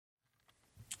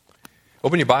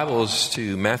Open your Bibles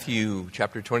to Matthew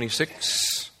chapter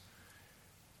 26.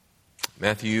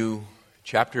 Matthew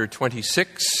chapter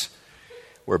 26.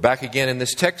 We're back again in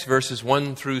this text, verses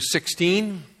 1 through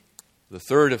 16, the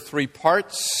third of three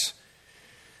parts,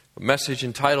 a message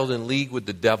entitled In League with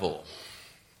the Devil.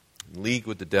 In League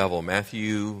with the Devil,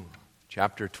 Matthew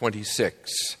chapter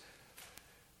 26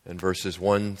 and verses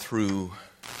 1 through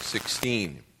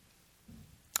 16.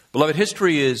 Beloved,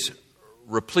 history is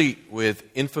replete with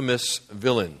infamous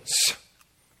villains,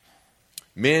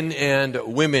 men and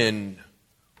women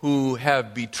who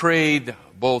have betrayed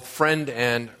both friend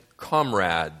and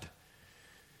comrade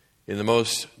in the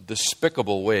most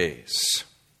despicable ways.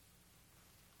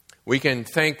 We can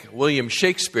thank William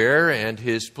Shakespeare and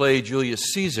his play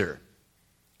Julius Caesar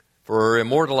for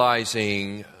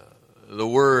immortalizing the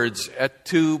words "Et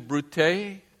tu,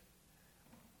 Brute?"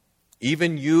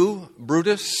 Even you,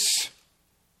 Brutus?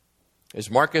 As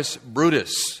Marcus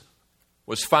Brutus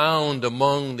was found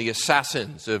among the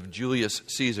assassins of Julius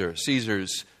Caesar,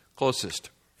 Caesar's closest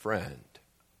friend.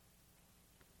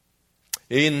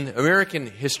 In American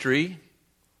history,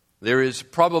 there is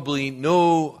probably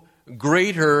no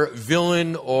greater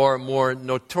villain or more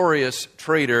notorious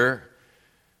traitor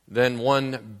than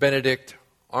one Benedict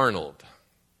Arnold.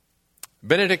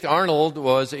 Benedict Arnold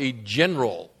was a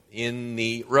general in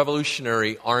the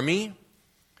Revolutionary Army,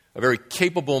 a very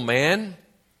capable man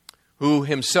who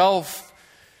himself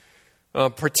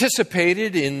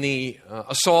participated in the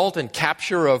assault and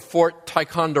capture of Fort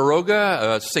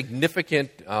Ticonderoga, a significant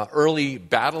early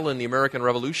battle in the American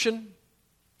Revolution.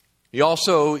 He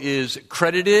also is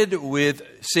credited with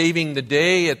saving the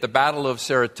day at the Battle of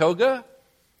Saratoga,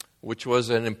 which was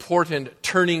an important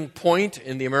turning point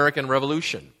in the American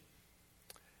Revolution.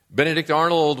 Benedict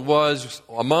Arnold was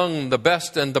among the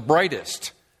best and the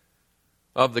brightest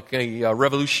of the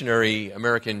revolutionary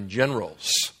American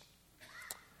generals.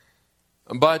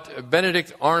 But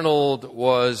Benedict Arnold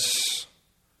was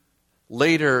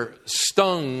later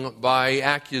stung by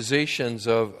accusations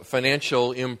of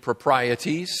financial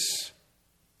improprieties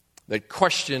that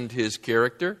questioned his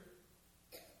character,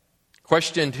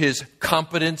 questioned his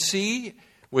competency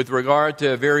with regard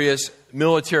to various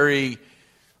military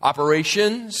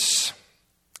operations.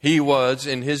 He was,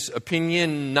 in his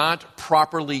opinion, not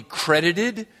properly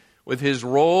credited with his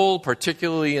role,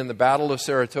 particularly in the Battle of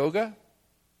Saratoga,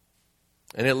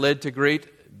 and it led to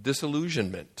great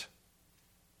disillusionment.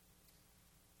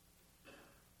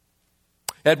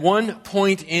 At one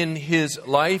point in his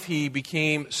life, he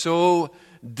became so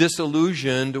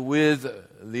disillusioned with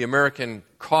the American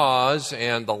cause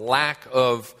and the lack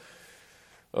of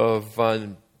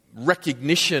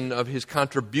recognition of his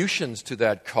contributions to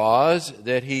that cause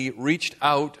that he reached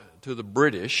out to the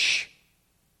British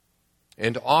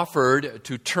and offered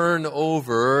to turn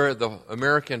over the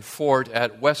American fort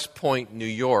at West Point, New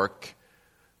York,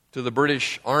 to the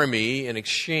British Army in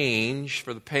exchange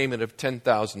for the payment of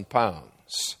 £10,000.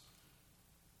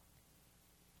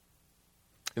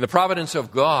 In the providence of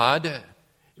God,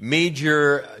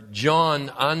 Major John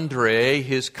Andre,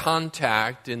 his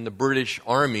contact in the British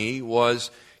Army,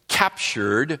 was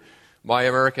captured by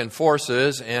American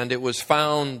forces, and it was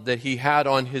found that he had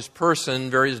on his person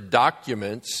various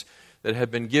documents that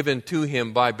had been given to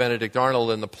him by Benedict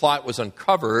Arnold, and the plot was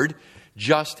uncovered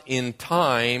just in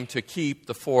time to keep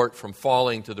the fort from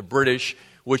falling to the British,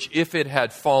 which, if it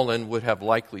had fallen, would have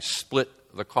likely split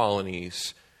the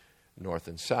colonies north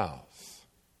and south.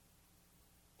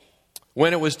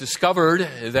 When it was discovered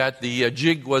that the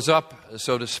jig was up,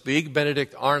 so to speak,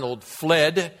 Benedict Arnold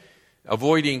fled,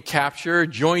 avoiding capture,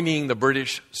 joining the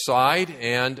British side,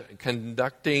 and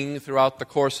conducting throughout the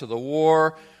course of the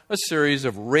war a series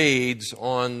of raids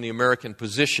on the American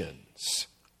positions.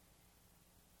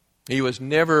 He was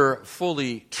never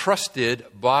fully trusted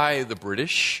by the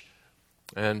British,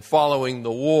 and following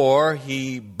the war,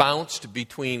 he bounced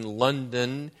between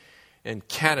London and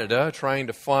Canada, trying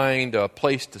to find a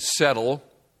place to settle,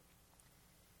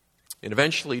 and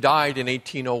eventually died in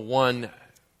 1801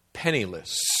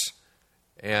 penniless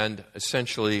and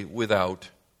essentially without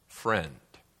friend.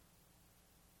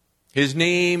 His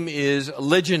name is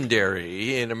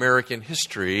legendary in American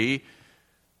history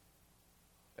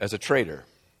as a traitor,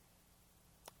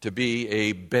 to be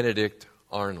a Benedict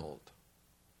Arnold.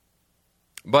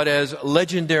 But as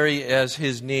legendary as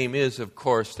his name is, of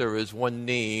course, there is one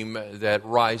name that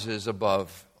rises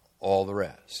above all the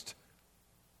rest.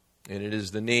 And it is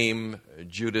the name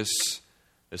Judas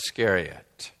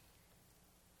Iscariot.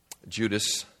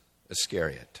 Judas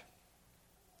Iscariot.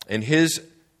 And his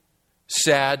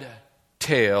sad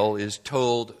tale is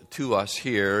told to us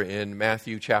here in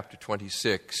Matthew chapter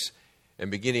 26 and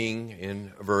beginning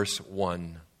in verse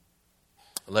 1.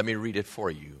 Let me read it for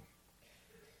you.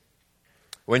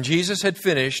 When Jesus had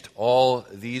finished all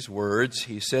these words,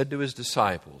 he said to his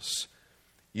disciples,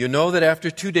 "You know that after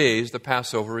 2 days the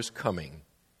Passover is coming,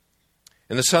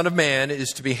 and the Son of Man is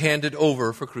to be handed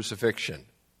over for crucifixion."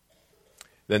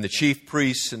 Then the chief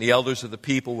priests and the elders of the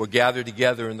people were gathered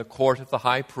together in the court of the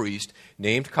high priest,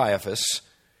 named Caiaphas,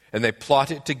 and they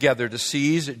plotted together to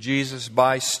seize Jesus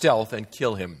by stealth and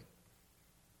kill him.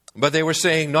 But they were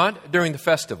saying, "Not during the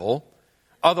festival,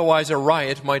 otherwise a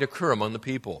riot might occur among the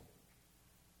people."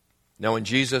 Now when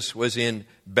Jesus was in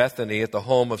Bethany at the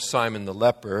home of Simon the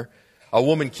leper, a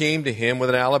woman came to him with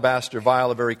an alabaster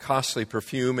vial of very costly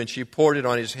perfume, and she poured it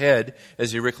on his head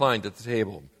as he reclined at the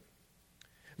table.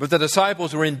 But the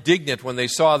disciples were indignant when they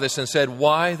saw this and said,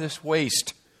 "Why this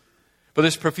waste? For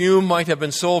this perfume might have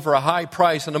been sold for a high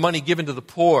price and the money given to the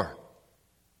poor."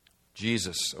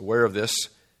 Jesus, aware of this,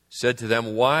 said to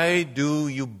them, "Why do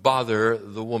you bother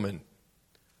the woman?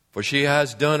 For she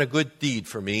has done a good deed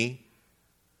for me.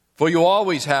 For you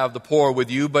always have the poor with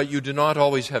you, but you do not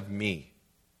always have me.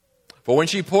 For when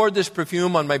she poured this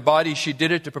perfume on my body, she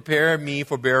did it to prepare me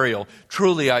for burial.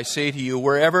 Truly, I say to you,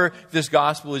 wherever this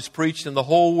gospel is preached in the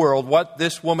whole world, what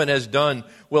this woman has done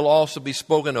will also be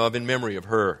spoken of in memory of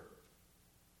her."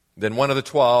 Then one of the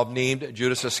 12, named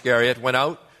Judas Iscariot,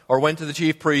 went to the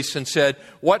chief priests and said,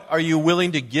 "What are you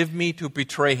willing to give me to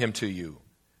betray him to you?"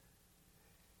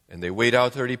 And they weighed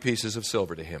out 30 pieces of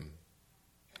silver to him.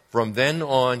 From then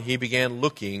on, he began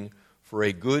looking for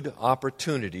a good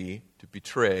opportunity to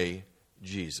betray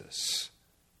Jesus.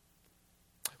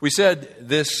 We said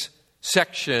this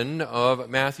section of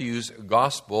Matthew's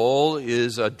gospel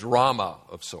is a drama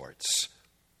of sorts.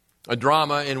 A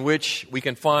drama in which we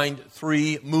can find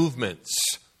 3 movements.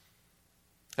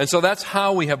 And so that's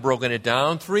how we have broken it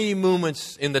down. 3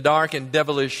 movements in the dark and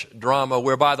devilish drama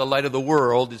whereby the light of the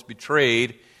world is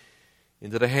betrayed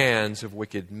into the hands of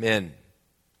wicked men.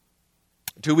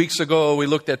 2 weeks ago, we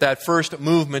looked at that first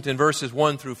movement in verses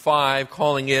 1 through 5,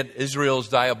 calling it Israel's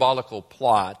diabolical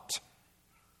plot.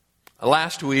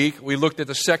 Last week, we looked at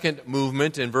the second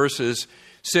movement in verses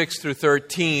 6 through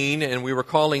 13, and we were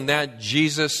calling that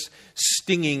Jesus'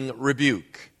 stinging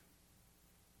rebuke.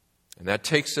 And that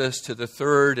takes us to the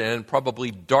third and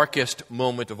probably darkest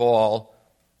moment of all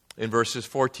in verses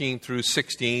 14 through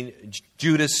 16,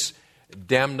 Judas'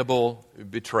 damnable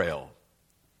betrayal.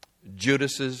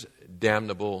 Judas's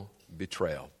damnable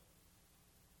betrayal.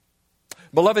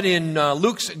 Beloved, in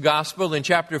Luke's Gospel, in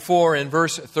chapter 4 and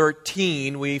verse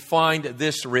 13, we find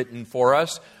this written for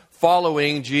us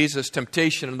following Jesus'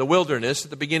 temptation in the wilderness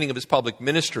at the beginning of his public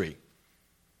ministry.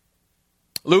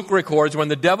 Luke records, when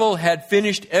the devil had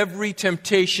finished every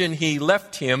temptation, he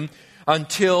left him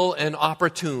until an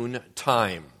opportune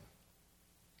time.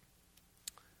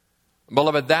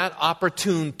 Beloved, that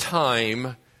opportune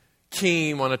time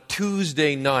came on a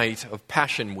Tuesday night of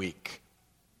Passion Week,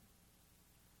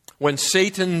 when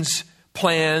Satan's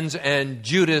plans and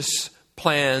Judas'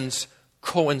 plans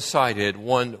coincided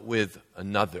one with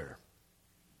another.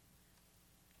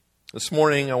 This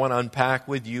morning I want to unpack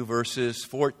with you verses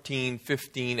 14,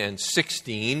 15, and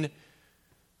 16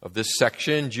 of this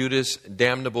section, Judas'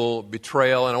 damnable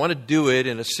betrayal, and I want to do it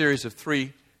in a series of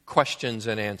 3 questions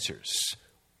and answers.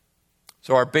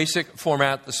 So our basic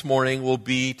format this morning will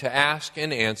be to ask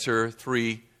and answer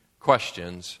 3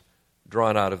 questions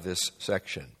drawn out of this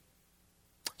section.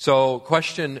 So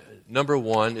question number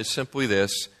 1 is simply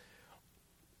this: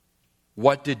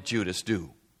 what did Judas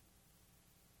do?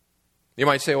 You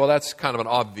might say, well, that's kind of an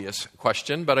obvious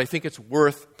question, but I think it's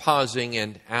worth pausing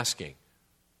and asking.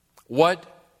 What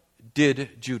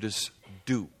did Judas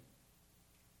do?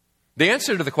 The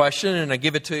answer to the question, and I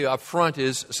give it to you up front,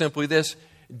 is simply this: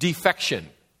 defection.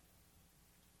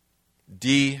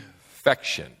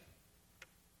 Defection.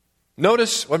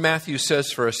 Notice what Matthew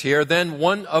says for us here. Then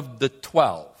one of the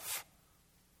 12,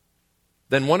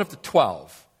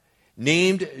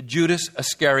 named Judas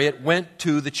Iscariot, went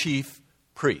to the chief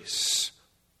priests.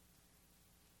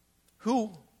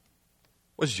 Who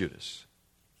was Judas?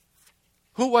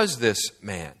 Who was this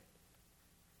man?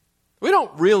 We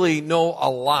don't really know a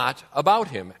lot about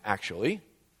him, actually.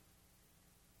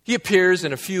 He appears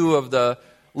in a few of the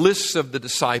lists of the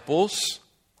disciples,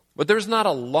 but there's not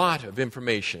a lot of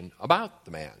information about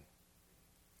the man.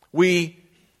 We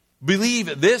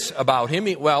believe this about him.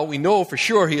 Well, we know for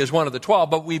sure he is one of the 12,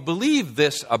 but we believe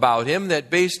this about him, that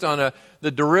based on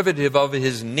the derivative of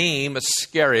his name,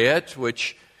 Iscariot,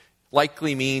 which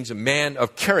likely means a man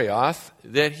of Kerioth,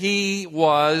 that he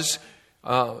was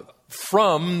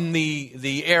from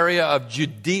the area of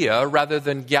Judea rather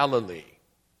than Galilee.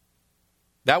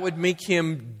 That would make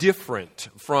him different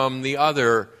from the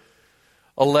other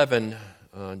 11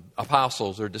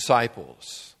 apostles or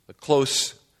disciples, the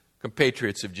close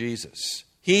compatriots of Jesus.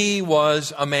 He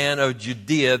was a man of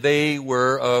Judea. They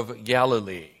were of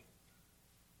Galilee.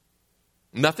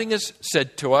 Nothing is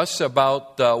said to us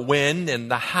about the when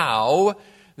and the how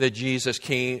that Judas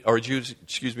came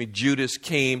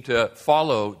to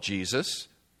follow Jesus.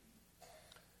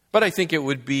 But I think it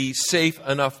would be safe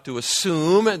enough to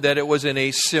assume that it was in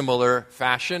a similar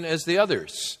fashion as the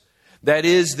others. That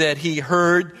is, that he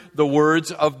heard the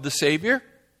words of the Savior.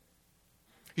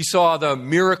 He saw the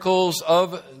miracles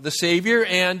of the Savior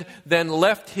and then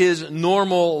left his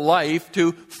normal life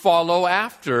to follow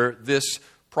after this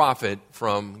prophet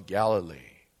from Galilee.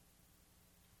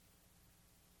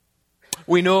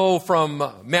 We know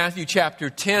from Matthew chapter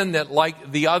 10 that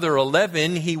like the other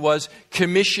 11, he was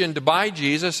commissioned by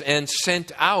Jesus and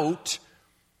sent out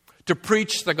to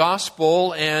preach the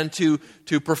gospel and to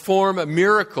perform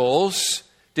miracles,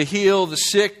 to heal the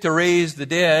sick, to raise the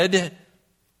dead,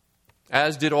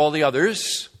 as did all the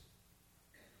others.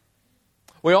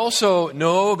 We also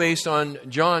know, based on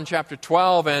John chapter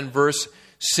 12 and verse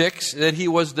 6, that he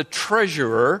was the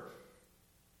treasurer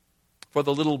for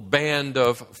the little band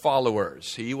of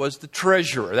followers. He was the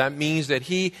treasurer. That means that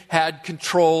he had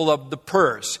control of the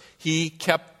purse. He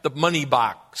kept the money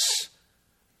box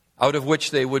out of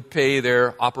which they would pay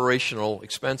their operational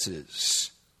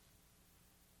expenses.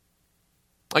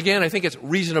 Again, I think it's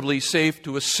reasonably safe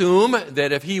to assume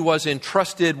that if he was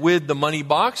entrusted with the money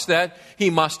box, that he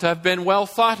must have been well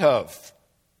thought of.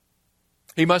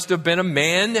 He must have been a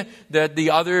man that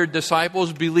the other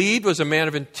disciples believed was a man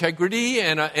of integrity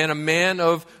and a man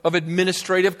of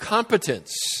administrative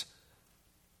competence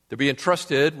to be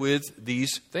entrusted with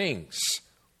these things.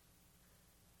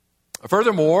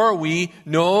 Furthermore, we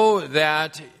know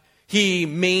that he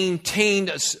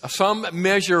maintained some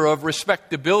measure of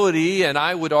respectability, and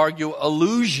I would argue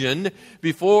illusion,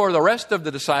 before the rest of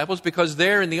the disciples, because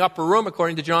there in the upper room,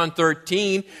 according to John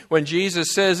 13, when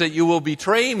Jesus says that you will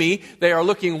betray me, they are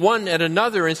looking one at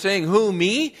another and saying, who,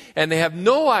 me? And they have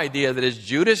no idea that it's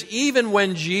Judas. Even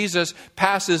when Jesus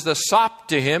passes the sop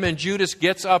to him and Judas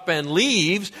gets up and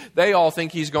leaves, they all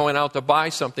think he's going out to buy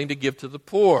something to give to the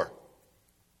poor.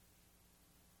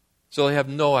 So they have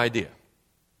no idea.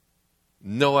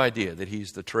 No idea that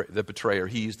he's the betrayer.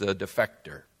 He's the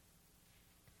defector.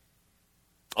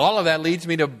 All of that leads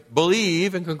me to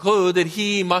believe and conclude that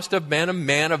he must have been a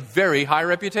man of very high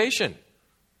reputation.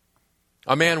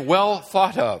 A man well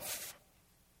thought of.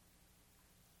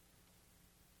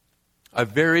 A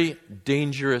very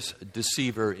dangerous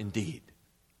deceiver indeed.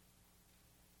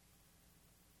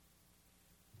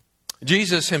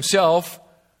 Jesus himself,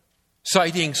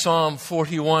 citing Psalm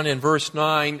 41 and verse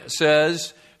 9,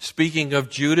 says, speaking of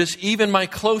Judas, even my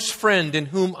close friend in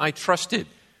whom I trusted,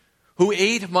 who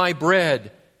ate my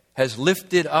bread, has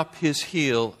lifted up his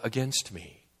heel against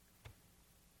me.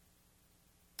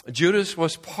 Judas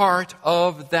was part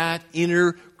of that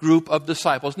inner group of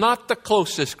disciples. Not the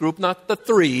closest group, not the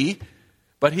 3,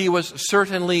 but he was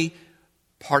certainly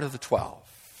part of the 12.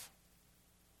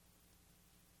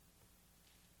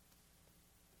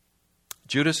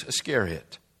 Judas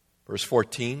Iscariot, verse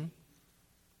 14,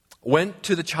 went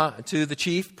to the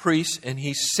chief priests and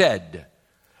he said,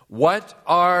 what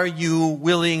are you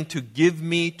willing to give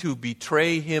me to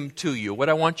betray him to you? What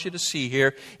I want you to see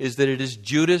here is that it is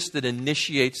Judas that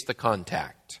initiates the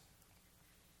contact.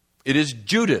 It is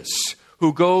Judas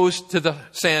who goes to the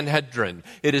Sanhedrin.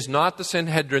 It is not the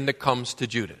Sanhedrin that comes to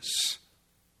Judas.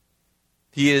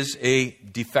 He is a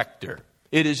defector.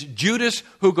 It is Judas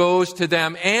who goes to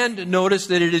them, and notice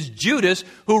that it is Judas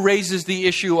who raises the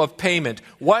issue of payment.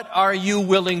 What are you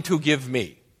willing to give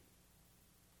me?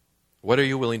 What are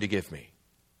you willing to give me?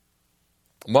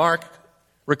 Mark,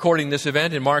 recording this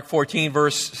event in Mark 14,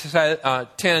 verse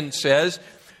 10, says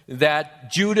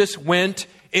that Judas went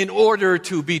in order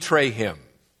to betray him.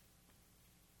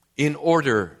 In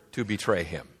order to betray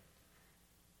him.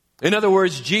 In other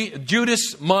words,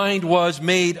 Judas' mind was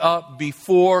made up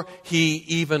before he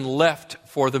even left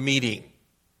for the meeting.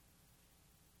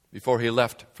 Before he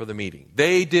left for the meeting.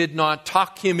 They did not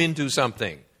talk him into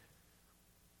something.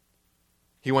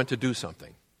 He went to do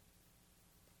something.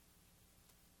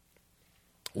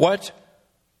 What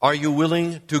are you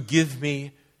willing to give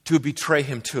me to betray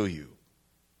him to you?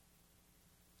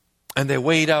 And they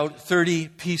weighed out 30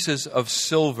 pieces of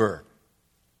silver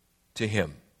to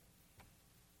him.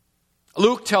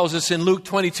 Luke tells us in Luke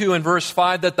 22 and verse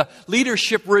 5 that the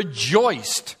leadership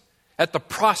rejoiced at the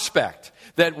prospect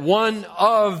that one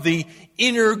of the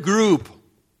inner group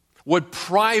would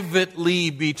privately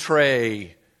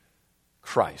betray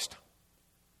Christ.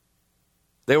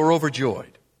 They were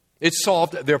overjoyed. It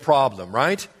solved their problem,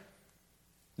 right?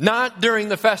 Not during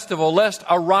the festival, lest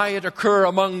a riot occur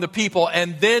among the people,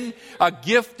 and then a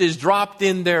gift is dropped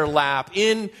in their lap.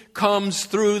 In comes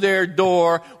through their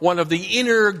door one of the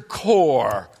inner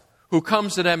core, who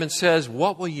comes to them and says,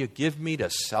 "What will you give me to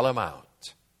sell him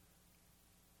out?"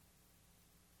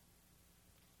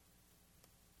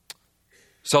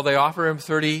 So they offer him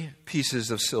 30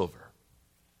 pieces of silver.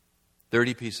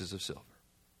 30 pieces of silver.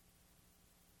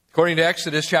 According to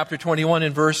Exodus chapter 21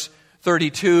 and verse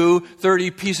 32,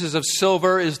 30 pieces of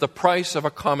silver is the price of a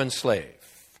common slave.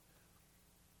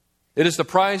 It is the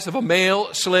price of a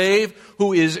male slave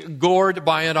who is gored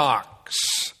by an ox.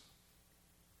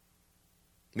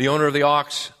 The owner of the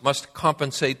ox must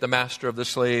compensate the master of the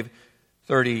slave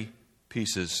 30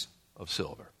 pieces of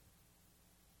silver.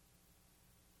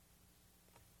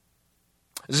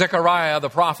 Zechariah, the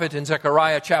prophet, in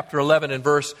Zechariah chapter 11 and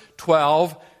verse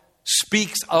 12,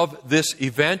 speaks of this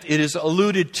event. It is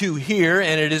alluded to here,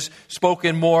 and it is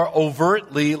spoken more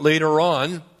overtly later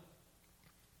on.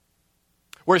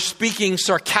 We're speaking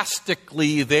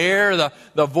sarcastically there.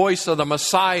 The voice of the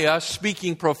Messiah,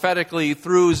 speaking prophetically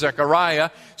through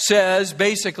Zechariah, says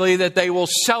basically that they will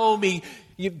sell me,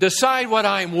 decide what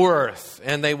I'm worth,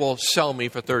 and they will sell me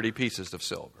for 30 pieces of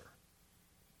silver.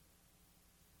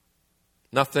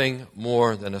 Nothing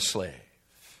more than a slave.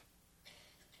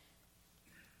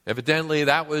 Evidently,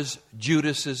 that was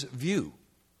Judas's view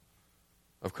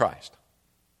of Christ.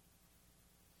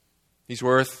 He's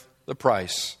worth the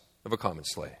price of a common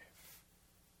slave.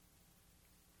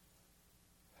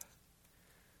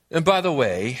 And by the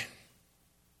way,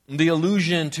 the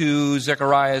allusion to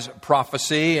Zechariah's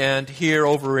prophecy, and here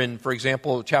over in, for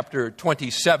example, chapter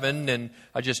 27, and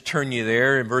I just turn you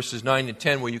there in verses 9 and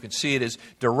 10 where you can see it is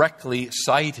directly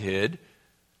cited,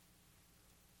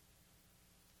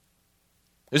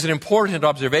 is an important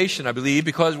observation, I believe,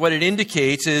 because what it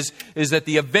indicates is that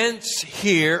the events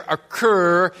here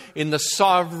occur in the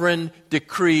sovereign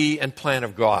decree and plan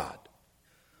of God.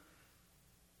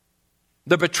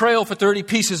 The betrayal for 30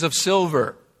 pieces of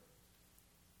silver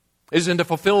is in the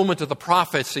fulfillment of the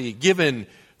prophecy given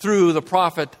through the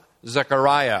prophet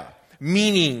Zechariah,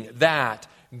 meaning that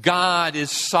God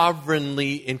is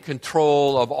sovereignly in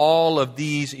control of all of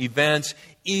these events,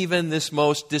 even this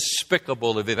most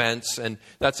despicable of events. And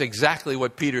that's exactly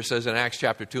what Peter says in Acts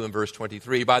chapter 2 and verse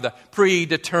 23. By the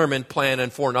predetermined plan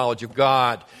and foreknowledge of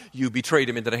God, you betrayed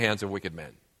him into the hands of wicked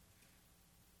men.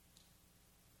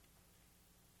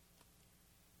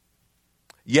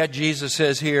 Yet Jesus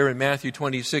says here in Matthew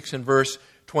 26 and verse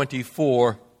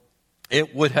 24,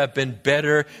 it would have been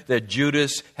better that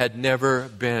Judas had never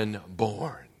been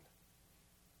born.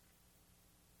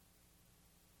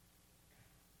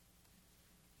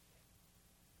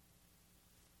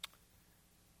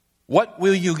 What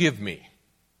will you give me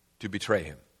to betray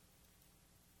him?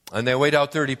 And they weighed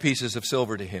out 30 pieces of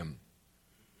silver to him.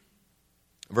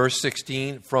 Verse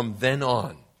 16, from then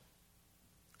on,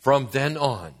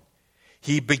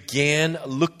 he began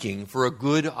looking for a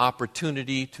good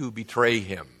opportunity to betray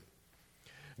him.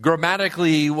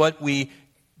 Grammatically, what we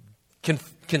can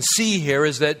see here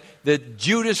is that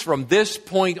Judas from this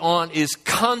point on is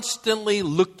constantly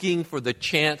looking for the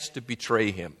chance to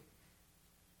betray him.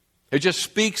 It just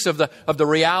speaks of the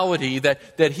reality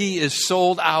that he is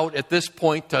sold out at this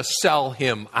point to sell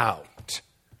him out.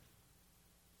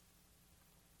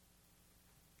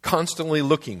 Constantly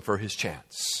looking for his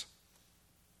chance.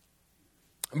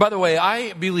 By the way,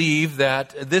 I believe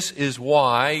that this is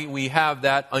why we have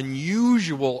that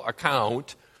unusual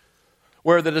account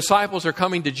where the disciples are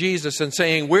coming to Jesus and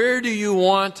saying, where do you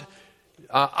want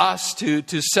us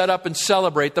to set up and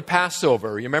celebrate the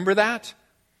Passover? You remember that?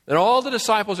 And all the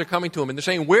disciples are coming to him and they're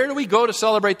saying, where do we go to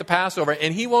celebrate the Passover?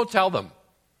 And he won't tell them.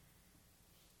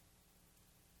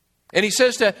 And he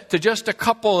says to just a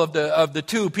couple of the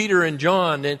two, Peter and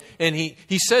John, and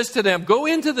he says to them, go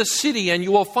into the city and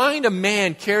you will find a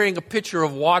man carrying a pitcher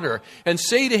of water, and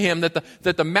say to him that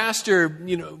the master,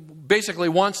 basically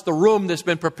wants the room that's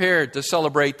been prepared to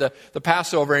celebrate the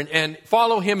Passover, and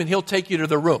follow him and he'll take you to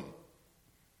the room.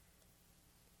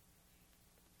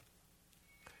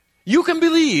 You can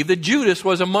believe that Judas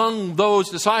was among those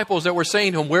disciples that were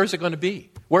saying to him, where's it going to be?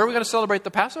 Where are we going to celebrate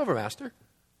the Passover, Master?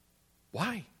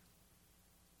 Why?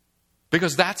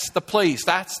 Because that's the place,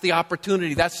 that's the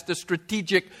opportunity, that's the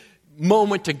strategic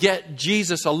moment to get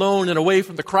Jesus alone and away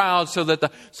from the crowd so that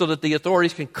the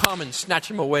authorities can come and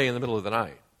snatch him away in the middle of the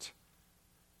night.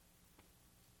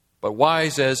 But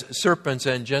wise as serpents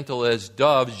and gentle as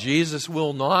doves, Jesus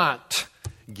will not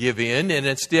give in and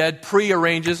instead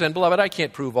prearranges, and beloved, I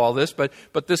can't prove all this, but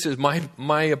this is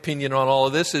my opinion on all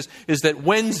of this, is that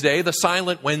Wednesday, the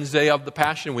silent Wednesday of the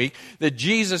Passion Week, that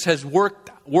Jesus has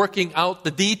working out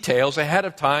the details ahead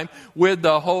of time with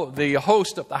the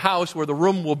host of the house where the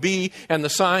room will be and the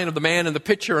sign of the man in the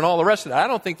picture and all the rest of it. I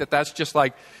don't think that that's just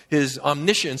like his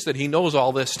omniscience that he knows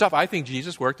all this stuff. I think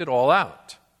Jesus worked it all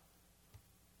out.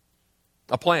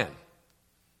 A plan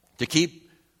to keep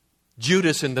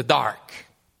Judas in the dark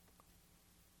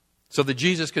so that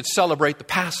Jesus could celebrate the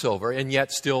Passover and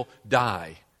yet still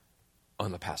die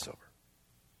on the Passover.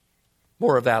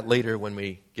 More of that later when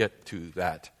we get to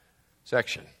that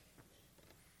section.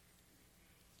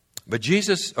 But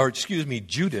Judas, this is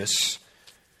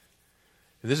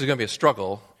going to be a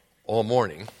struggle all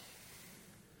morning.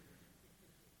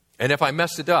 And if I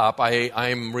mess it up,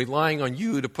 I'm relying on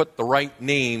you to put the right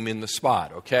name in the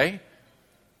spot, okay?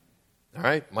 All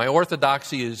right? My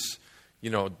orthodoxy is,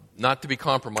 not to be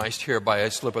compromised here by a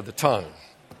slip of the tongue.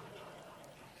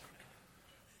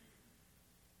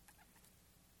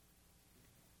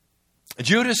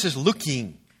 Judas is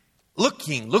looking for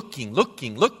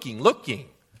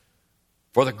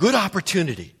the good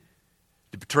opportunity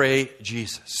to betray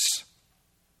Jesus.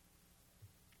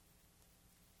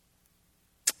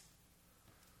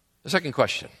 The second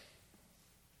question: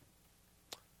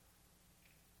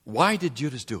 why did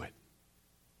Judas do it?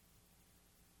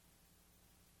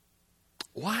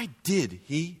 Why did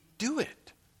he do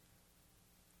it?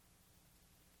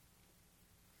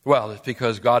 Well, it's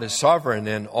because God is sovereign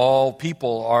and all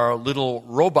people are little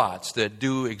robots that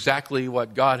do exactly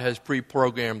what God has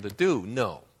pre-programmed to do.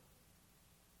 No.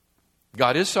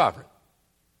 God is sovereign.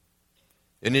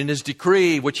 And in his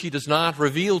decree, which he does not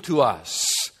reveal to us,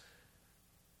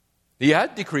 he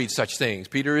had decreed such things.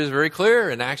 Peter is very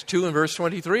clear in Acts 2 and verse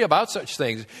 23 about such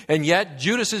things. And yet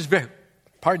Judas is very,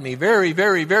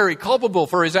 very, very culpable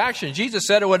for his actions. Jesus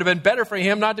said it would have been better for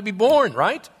him not to be born,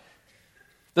 right?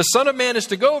 The Son of Man is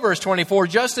to go, verse 24,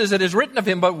 just as it is written of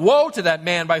him, but woe to that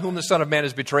man by whom the Son of Man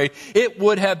is betrayed. It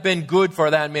would have been good for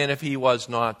that man if he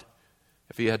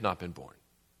had not been born.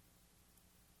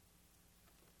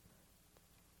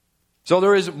 So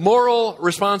there is moral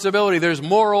responsibility, there's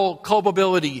moral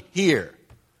culpability here.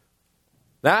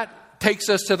 That takes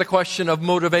us to the question of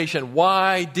motivation.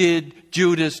 Why did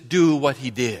Judas do what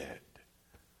he did?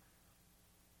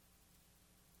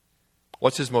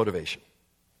 What's his motivation?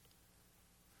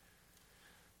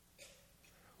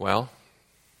 Well,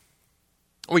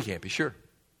 we can't be sure.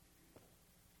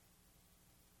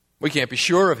 We can't be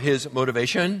sure of his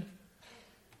motivation,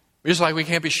 just like we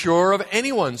can't be sure of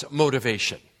anyone's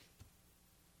motivation.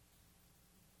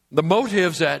 The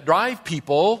motives that drive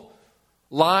people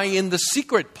lie in the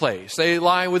secret place. They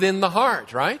lie within the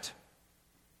heart, right?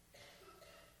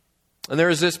 And there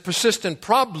is this persistent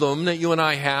problem that you and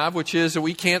I have, which is that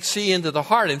we can't see into the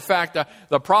heart. In fact,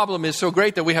 the problem is so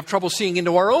great that we have trouble seeing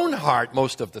into our own heart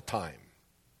most of the time.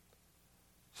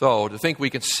 So to think we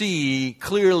can see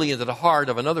clearly into the heart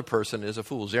of another person is a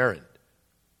fool's errand.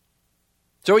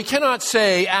 So we cannot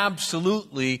say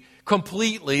absolutely,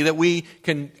 completely that we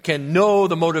can know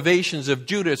the motivations of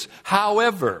Judas.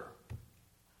 However,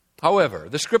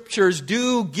 the Scriptures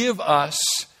do give us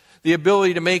the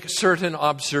ability to make certain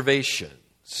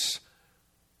observations.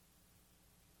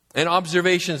 And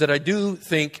observations that I do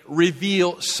think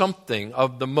reveal something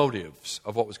of the motives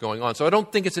of what was going on. So I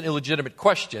don't think it's an illegitimate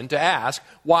question to ask,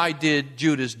 why did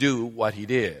Judas do what he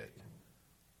did?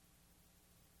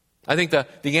 I think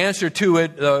the answer to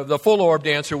it, the full-orbed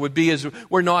answer would be is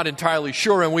we're not entirely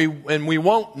sure and we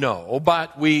won't know,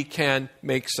 but we can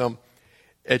make some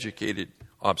educated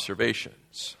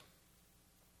observations.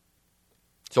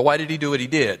 So why did he do what he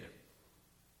did?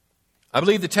 I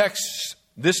believe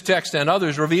this text and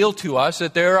others reveal to us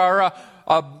that there are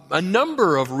a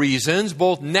number of reasons,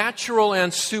 both natural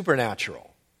and supernatural.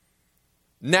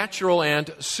 Natural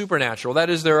and supernatural. That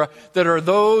is, there are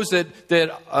those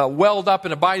that welled up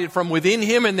and abided from within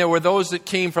him, and there were those that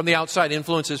came from the outside,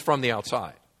 influences from the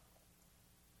outside.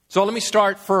 So let me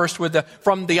start first with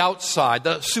from the outside,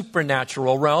 the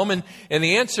supernatural realm. And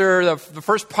the answer, the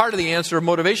first part of the answer of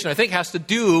motivation, I think, has to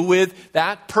do with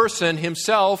that person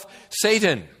himself,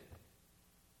 Satan.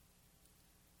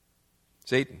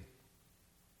 Satan.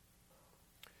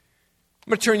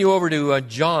 I'm going to turn you over to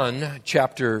John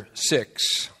chapter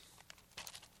 6.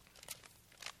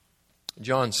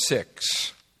 John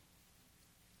 6.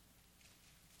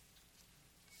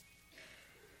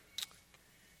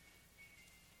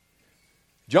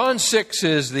 John 6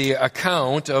 is the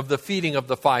account of the feeding of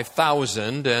the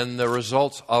 5,000 and the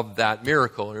results of that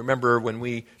miracle. And remember when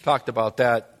we talked about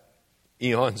that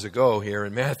eons ago here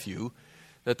in Matthew,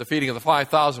 that the feeding of the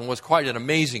 5,000 was quite an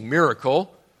amazing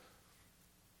miracle.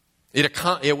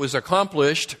 It was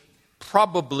accomplished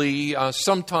probably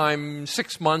sometime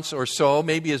 6 months or so,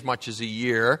 maybe as much as a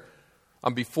year,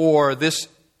 before this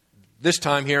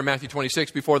time here in Matthew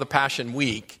 26, before the Passion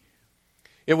Week.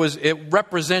 It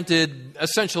represented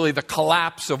essentially the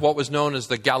collapse of what was known as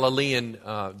the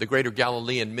Greater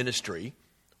Galilean Ministry,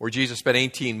 where Jesus spent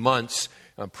 18 months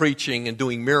preaching and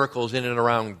doing miracles in and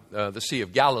around the Sea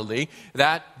of Galilee.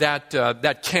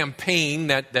 That campaign,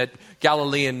 that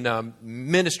Galilean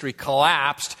ministry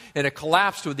collapsed, and it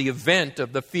collapsed with the event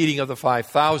of the feeding of the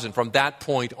 5,000. From that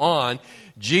point on,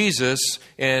 Jesus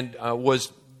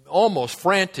was almost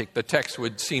frantic, the text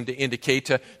would seem to indicate,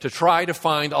 to try to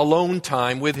find alone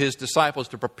time with his disciples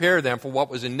to prepare them for what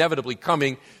was inevitably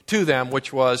coming to them,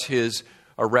 which was his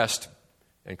arrest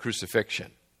and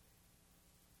crucifixion.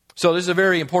 So this is a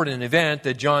very important event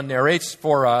that John narrates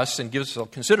for us and gives us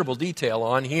considerable detail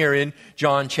on here in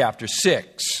John chapter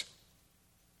 6.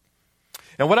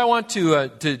 And what I want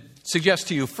to suggest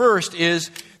to you first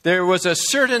is there was a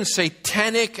certain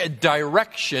satanic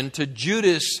direction to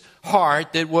Judas'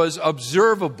 heart that was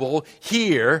observable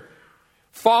here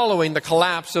following the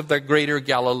collapse of the Greater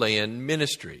Galilean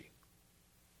Ministry.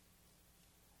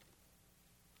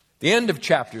 The end of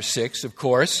chapter 6, of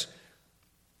course,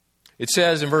 it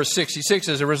says in verse 66,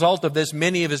 as a result of this,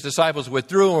 many of his disciples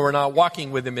withdrew and were not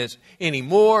walking with him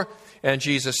anymore. And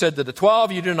Jesus said to the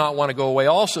 12, you do not want to go away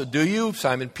also, do you?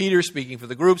 Simon Peter, speaking for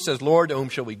the group, says, Lord, to whom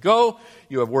shall we go?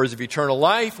 You have words of eternal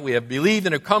life. We have believed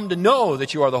and have come to know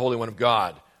that you are the Holy One of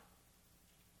God.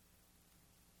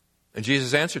 And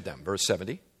Jesus answered them, verse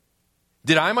 70,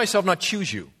 did I myself not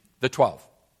choose you, the 12?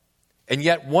 And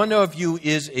yet one of you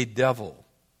is a devil.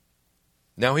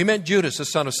 Now he meant Judas, the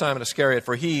son of Simon Iscariot,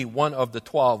 for he, one of the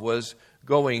 12, was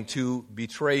going to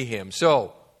betray him.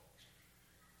 So,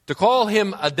 to call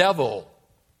him a devil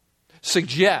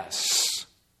suggests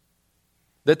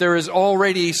that there is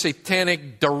already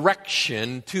satanic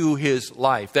direction to his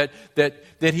life, that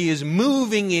he is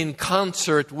moving in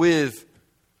concert with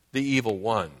the evil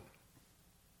one.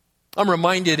 I'm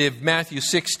reminded of Matthew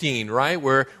 16, right,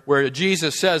 where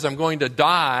Jesus says, I'm going to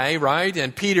die, right?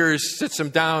 And Peter sits him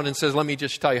down and says, let me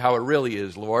just tell you how it really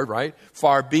is, Lord, right?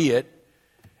 Far be it.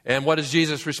 And what does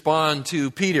Jesus respond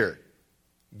to Peter?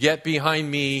 Get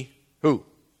behind me, who?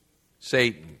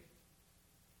 Satan.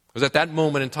 Because at that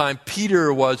moment in time,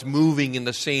 Peter was moving in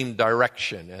the same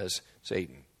direction as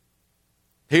Satan.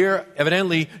 Here,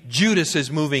 evidently, Judas is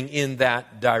moving in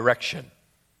that direction.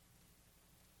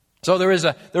 So there is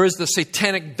the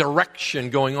satanic direction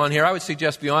going on here. I would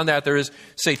suggest beyond that there is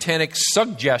satanic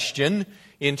suggestion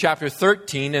in chapter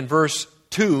 13 and verse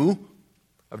 2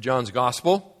 of John's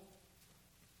Gospel.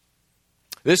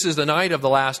 This is the night of the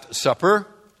Last Supper.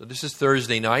 So this is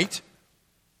Thursday night.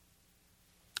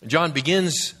 John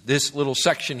begins this little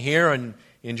section here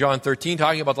in John 13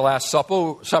 talking about the Last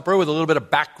Supper with a little bit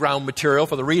of background material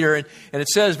for the reader. And it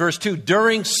says, verse 2,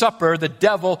 during supper, the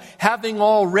devil, having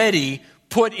already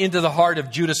put into the heart of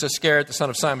Judas Iscariot, the son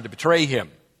of Simon, to betray him.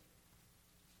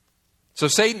 So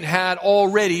Satan had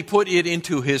already put it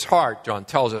into his heart, John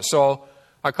tells us. So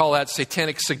I call that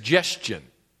satanic suggestion.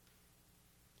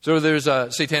 So there's a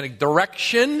satanic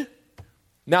direction.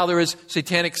 Now there is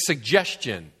satanic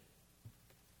suggestion.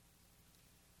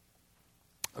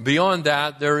 Beyond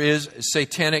that, there is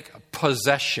satanic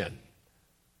possession.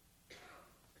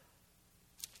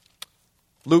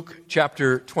 Luke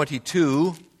chapter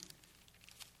 22,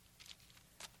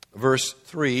 verse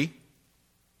 3.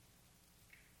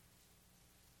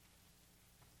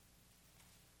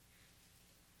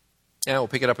 And we'll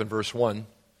pick it up in verse 1.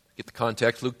 Get the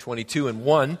context. Luke 22 and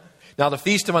 1. Now the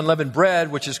feast of unleavened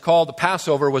bread, which is called the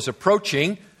Passover, was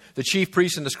approaching. The chief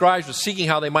priests and the scribes were seeking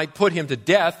how they might put him to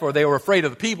death, for they were afraid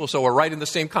of the people. So we're right in the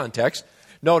same context.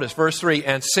 Notice verse 3.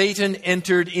 And Satan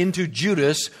entered into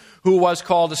Judas, who was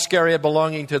called Iscariot,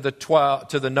 belonging to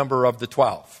the number of the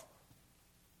 12.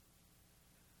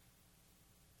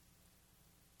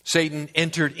 Satan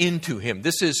entered into him.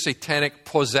 This is satanic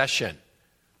possession.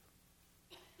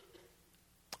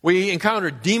 We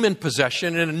encounter demon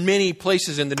possession, and in many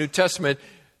places in the New Testament,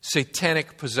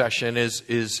 satanic possession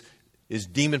is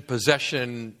demon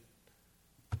possession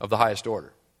of the highest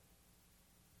order.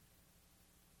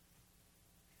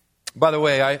 By the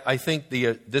way, I think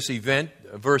this event,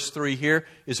 verse 3 here,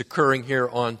 is occurring here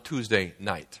on Tuesday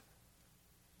night.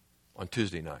 On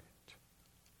Tuesday night.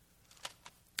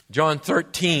 John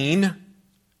 13,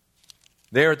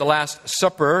 there at the Last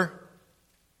Supper,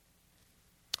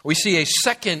 we see a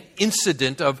second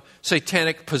incident of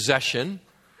satanic possession.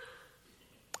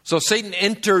 So Satan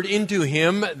entered into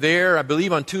him there, I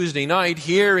believe on Tuesday night,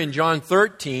 here in John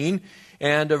 13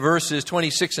 and verses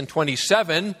 26 and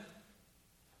 27,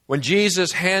 when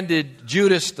Jesus handed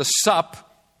Judas the sup.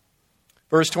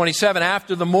 Verse 27,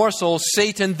 after the morsel,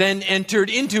 Satan then entered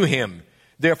into him.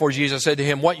 Therefore, Jesus said to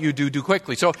him, what you do, do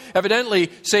quickly. So evidently,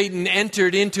 Satan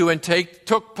entered into and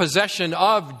took possession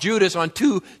of Judas on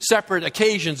two separate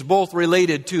occasions, both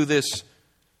related to this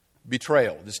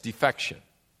betrayal, this defection.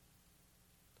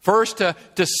 First, to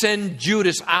send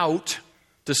Judas out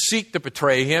to seek to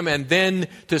betray him, and then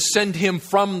to send him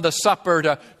from the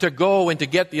supper to go and to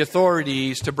get the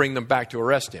authorities to bring them back to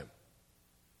arrest him.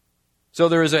 So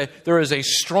there is a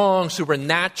strong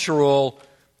supernatural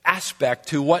aspect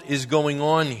to what is going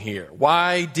on here.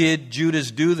 Why did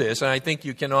Judas do this? And I think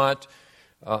you cannot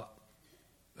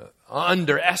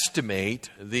underestimate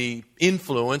the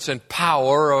influence and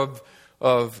power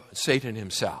of Satan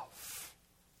himself.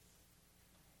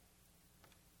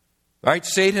 Right?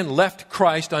 Satan left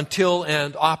Christ until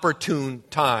an opportune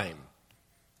time.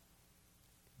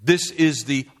 This is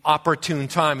the opportune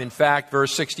time. In fact,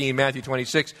 verse 16, Matthew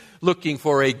 26, looking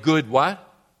for a good what?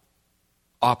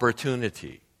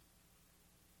 Opportunity.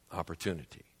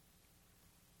 Opportunity.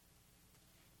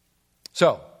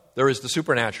 So, there is the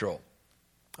supernatural.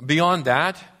 Beyond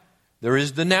that, there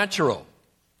is the natural.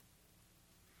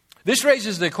 This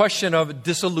raises the question of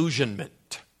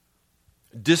disillusionment.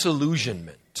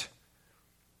 Disillusionment.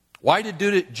 Why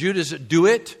did Judas do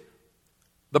it?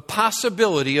 The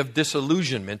possibility of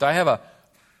disillusionment. I have a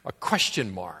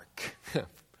question mark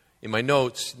in my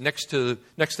notes next to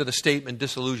the statement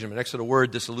disillusionment, next to the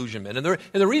word disillusionment. And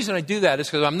the reason I do that is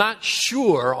because I'm not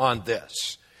sure on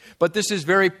this. But this is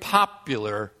very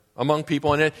popular among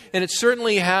people, and it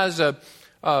certainly has a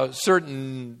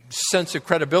certain sense of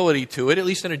credibility to it, at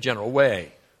least in a general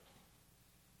way.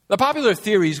 The popular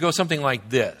theories go something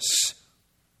like this.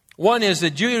 One is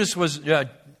that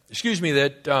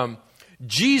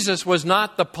Jesus was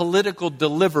not the political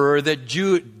deliverer that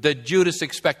Judas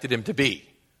expected him to be.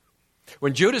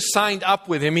 When Judas signed up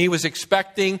with him, he was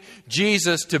expecting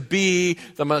Jesus to be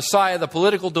the Messiah, the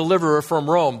political deliverer from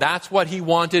Rome. That's what he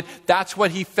wanted. That's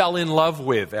what he fell in love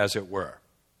with, as it were.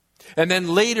 And then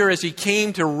later, as he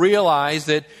came to realize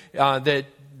that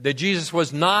Jesus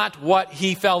was not what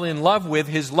he fell in love with,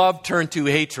 his love turned to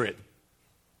hatred.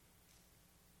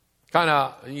 Kind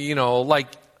of, like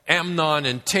Amnon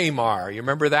and Tamar. You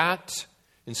remember that?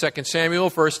 In 2 Samuel,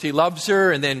 first he loves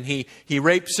her, and then he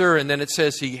rapes her, and then it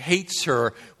says he hates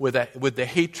her with the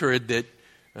hatred that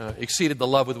exceeded the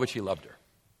love with which he loved her.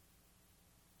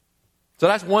 So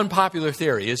that's one popular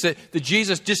theory, is that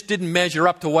Jesus just didn't measure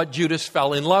up to what Judas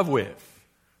fell in love with.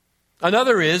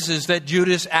 Another is that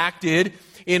Judas acted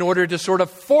in order to sort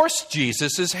of force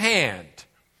Jesus' hand.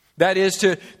 That is,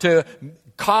 to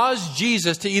cause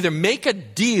Jesus to either make a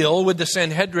deal with the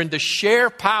Sanhedrin to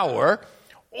share power,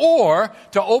 or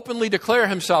to openly declare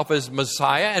himself as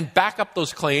Messiah and back up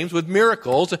those claims with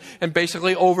miracles and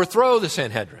basically overthrow the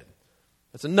Sanhedrin.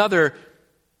 That's another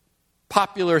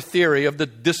popular theory of the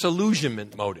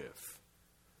disillusionment motive.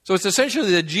 So it's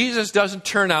essentially that Jesus doesn't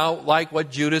turn out like what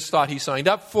Judas thought he signed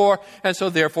up for, and so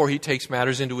therefore he takes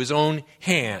matters into his own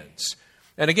hands.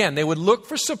 And again, they would look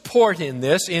for support in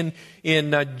this in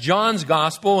John's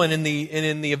gospel and in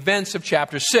the events of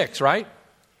chapter 6, right?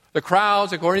 The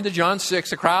crowds, according to John 6,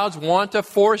 the crowds want to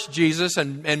force Jesus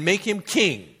and make him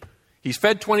king. He's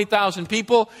fed 20,000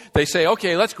 people. They say,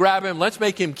 okay, let's grab him, let's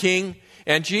make him king.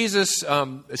 And Jesus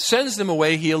sends them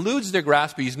away. He eludes their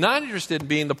grasp. He's not interested in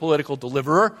being the political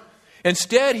deliverer.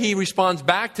 Instead, he responds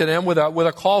back to them with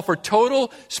a call for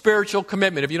total spiritual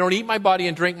commitment. If you don't eat my body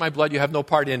and drink my blood, you have no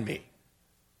part in me.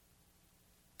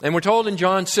 And we're told in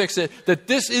John 6 that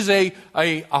this is a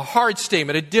hard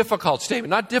statement, a difficult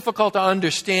statement. Not difficult to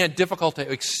understand, difficult to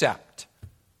accept.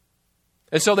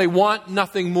 And so they want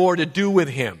nothing more to do with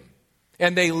him.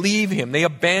 And they leave him. They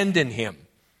abandon him.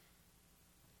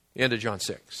 The end of John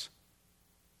 6.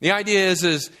 The idea is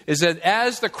that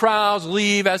as the crowds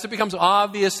leave, as it becomes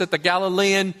obvious that the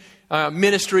Galilean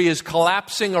ministry is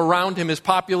collapsing around him, his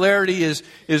popularity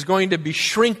is going to be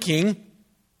shrinking,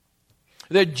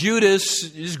 that Judas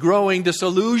is growing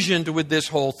disillusioned with this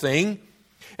whole thing.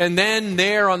 And then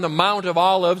there on the Mount of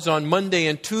Olives on Monday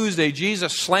and Tuesday,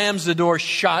 Jesus slams the door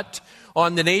shut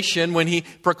on the nation when he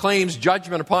proclaims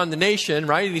judgment upon the nation,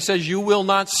 right? And he says, you will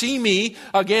not see me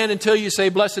again until you say,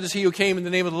 blessed is he who comes in the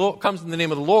name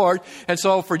of the Lord. And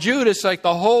so for Judas, like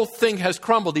the whole thing has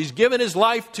crumbled. He's given his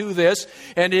life to this,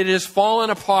 and it has fallen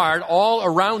apart all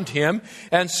around him.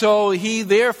 And so he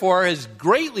therefore is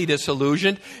greatly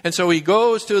disillusioned. And so he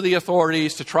goes to the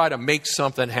authorities to try to make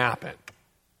something happen.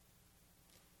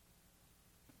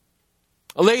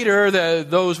 Later,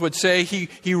 those would say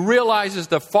he realizes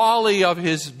the folly of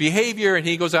his behavior and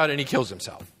he goes out and he kills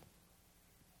himself.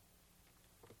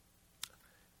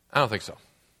 I don't think so.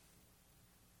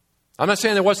 I'm not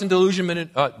saying there wasn't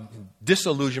disillusionment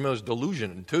was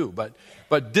delusion too, but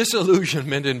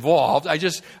disillusionment involved. I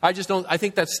just don't. I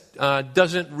think that's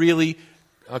doesn't really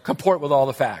comport with all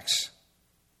the facts.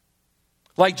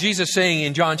 Like Jesus saying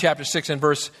in John chapter 6 and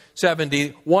verse 70,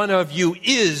 one of you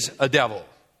is a devil.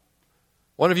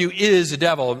 One of you is a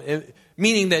devil,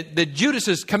 meaning that Judas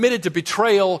is committed to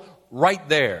betrayal right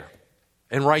there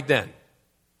and right then.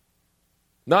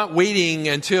 Not waiting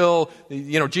until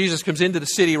Jesus comes into the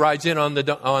city, rides in on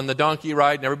the donkey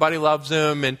ride, and everybody loves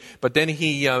him. But then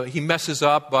he messes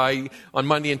up by on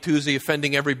Monday and Tuesday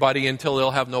offending everybody until they'll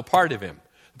have no part of him.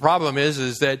 The problem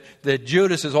is that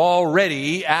Judas is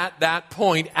already at that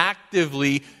point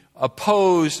actively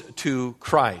opposed to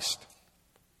Christ.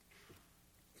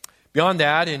 Beyond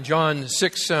that, in John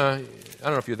 6, I don't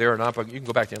know if you're there or not, but you can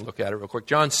go back there and look at it real quick.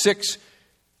 John 6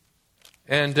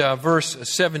 and verse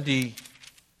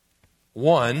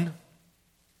 71.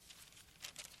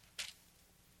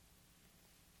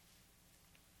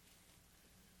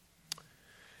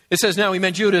 It says, now he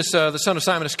meant Judas, the son of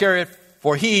Simon Iscariot,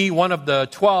 for he, one of the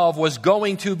 12, was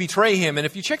going to betray him. And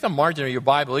if you check the margin of your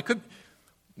Bible,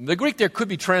 the Greek there could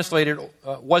be translated,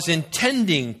 was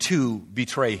intending to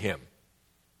betray him.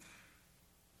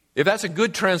 If that's a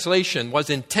good translation, was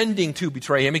intending to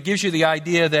betray him, it gives you the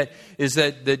idea that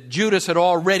Judas had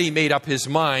already made up his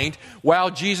mind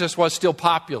while Jesus was still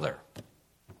popular.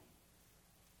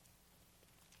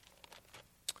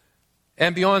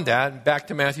 And beyond that, back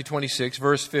to Matthew 26,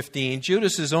 verse 15,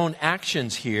 Judas' own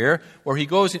actions here, where he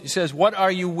goes and he says, what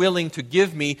are you willing to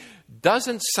give me,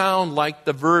 doesn't sound like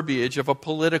the verbiage of a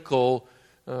political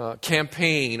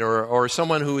campaign or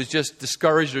someone who is just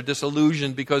discouraged or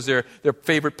disillusioned because their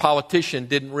favorite politician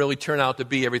didn't really turn out to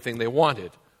be everything they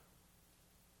wanted.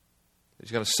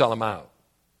 He's going to sell them out.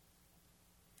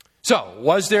 So,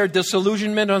 was there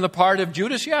disillusionment on the part of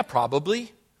Judas? Yeah,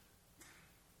 probably.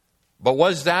 But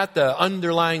was that the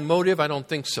underlying motive? I don't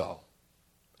think so.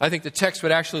 I think the text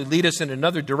would actually lead us in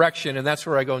another direction, and that's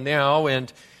where I go now.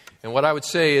 And what I would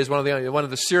say is one of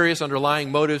the serious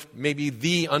underlying motives, maybe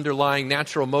the underlying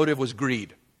natural motive, was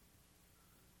greed.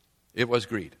 It was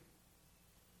greed.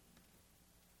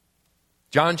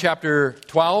 John chapter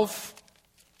 12.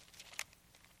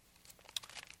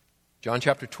 John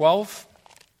chapter 12,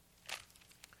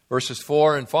 verses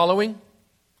 4 and following.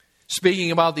 Speaking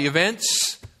about the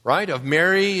events, right, of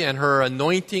Mary and her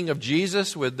anointing of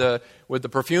Jesus with the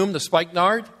perfume, the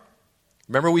spikenard.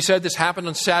 Remember we said this happened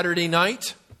on Saturday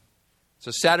night? So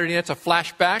Saturday night's a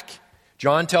flashback.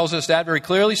 John tells us that very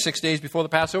clearly, 6 days before the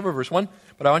Passover, verse 1.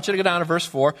 But I want you to go down to verse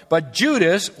 4. But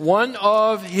Judas, one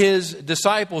of his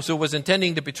disciples who was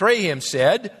intending to betray him,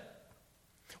 said,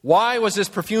 why was this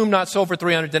perfume not sold for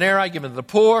 300 denarii, given to the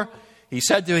poor? He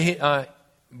said to him,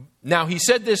 now he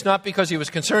said this not because he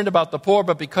was concerned about the poor,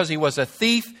 but because he was a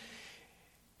thief.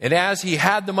 And as he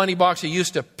had the money box, he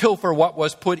used to pilfer what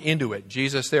was put into it.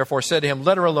 Jesus therefore said to him,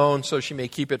 let her alone, so she may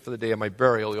keep it for the day of my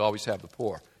burial. You always have the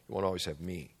poor. You won't always have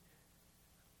me.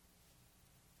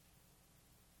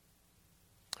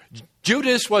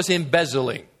 Judas was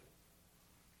embezzling.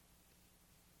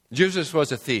 Judas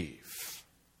was a thief.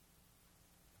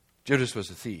 Judas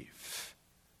was a thief.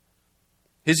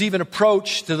 His even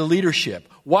approach to the leadership.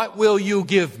 What will you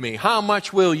give me? How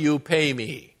much will you pay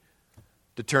me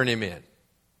to turn him in?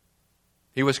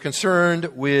 He was concerned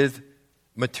with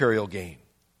material gain.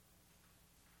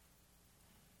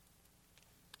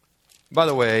 By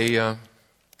the way, turn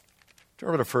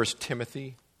over to 1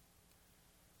 Timothy.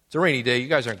 It's a rainy day. You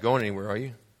guys aren't going anywhere, are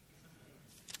you?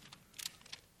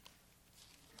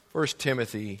 1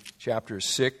 Timothy chapter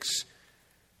 6.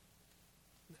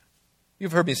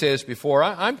 You've heard me say this before.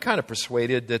 I'm kind of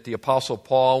persuaded that the Apostle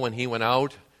Paul, when he went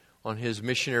out on his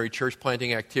missionary church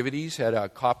planting activities, had a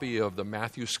copy of the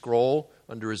Matthew scroll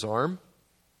under his arm.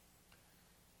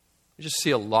 You just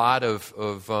see a lot of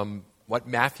what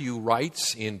Matthew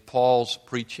writes in Paul's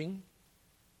preaching.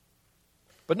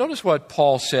 But notice what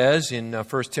Paul says in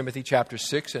 1 Timothy chapter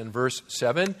 6 and verse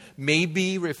 7,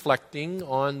 maybe reflecting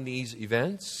on these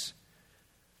events.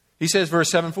 He says, verse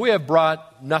 7, for we have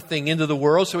brought nothing into the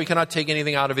world, so we cannot take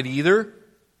anything out of it either.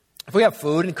 If we have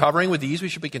food and covering, with these we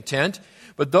should be content.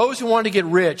 But those who want to get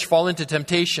rich fall into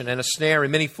temptation and a snare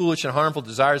and many foolish and harmful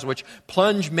desires which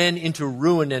plunge men into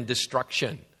ruin and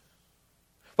destruction.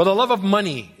 For the love of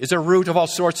money is a root of all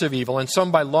sorts of evil, and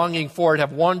some by longing for it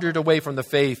have wandered away from the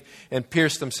faith and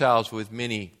pierced themselves with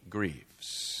many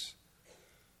griefs.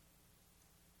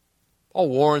 Paul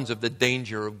warns of the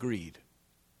danger of greed.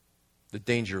 the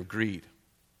danger of greed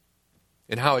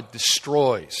and how it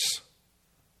destroys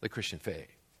the Christian faith.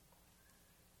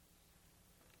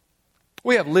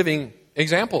 We have living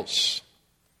examples.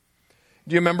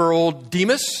 Do you remember old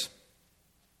Demas?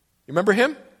 You remember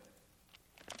him?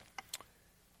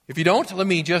 If you don't, let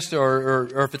me just,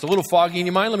 or if it's a little foggy in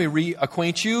your mind, let me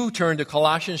reacquaint you. Turn to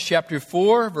Colossians chapter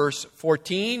 4, verse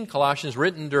 14. Colossians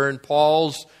written during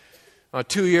Paul's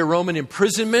 2-year Roman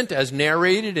imprisonment as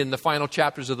narrated in the final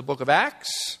chapters of the book of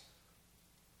Acts.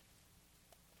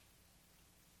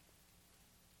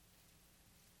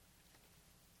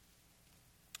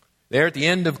 There at the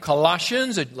end of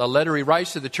Colossians, a letter he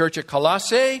writes to the church at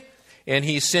Colossae, and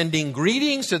he's sending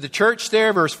greetings to the church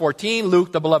there. Verse 14,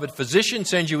 Luke, the beloved physician,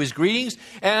 sends you his greetings,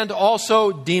 and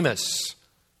also Demas.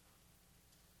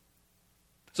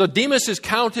 So Demas is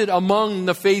counted among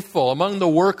the faithful, among the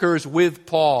workers with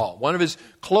Paul, one of his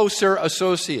closer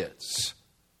associates.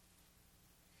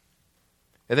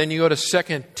 And then you go to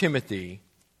 2 Timothy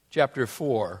chapter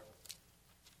 4,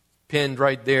 pinned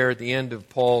right there at the end of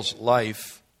Paul's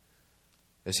life,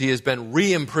 as he has been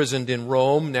re-imprisoned in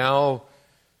Rome now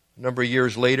a number of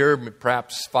years later,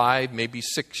 perhaps 5, maybe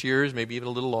 6 years, maybe even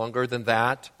a little longer than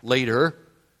that later,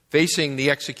 facing the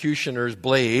executioner's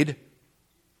blade.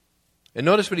 And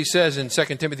notice what he says in 2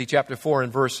 Timothy chapter 4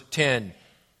 and verse 10.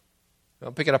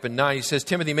 I'll pick it up in 9. He says,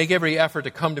 Timothy, make every effort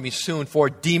to come to me soon, for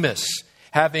Demas,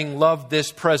 having loved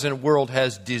this present world,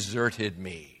 has deserted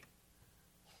me.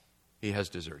 He has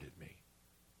deserted me.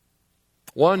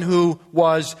 One who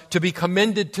was to be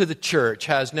commended to the church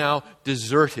has now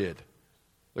deserted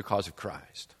the cause of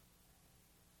Christ.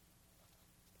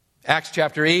 Acts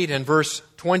chapter 8 and verse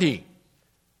 20.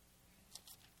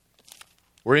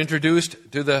 We're introduced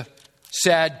to the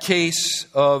sad case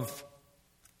of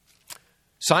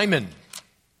Simon.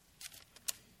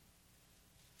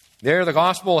 There the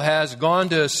gospel has gone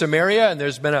to Samaria, and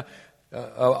there's been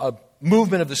a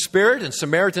movement of the Spirit, and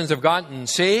Samaritans have gotten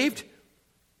saved.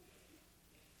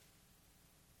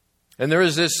 And there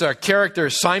is this character,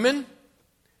 Simon,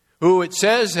 who it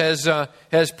says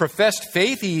has professed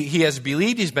faith. He has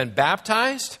believed. He's been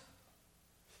baptized.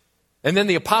 And then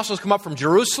the apostles come up from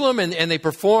Jerusalem and they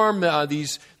perform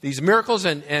these miracles.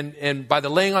 And by the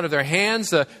laying on of their hands,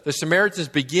 the Samaritans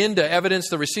begin to evidence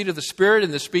the receipt of the Spirit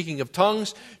and the speaking of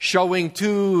tongues, showing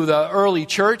to the early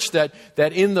church that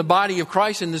in the body of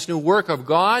Christ, in this new work of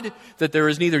God, that there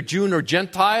is neither Jew nor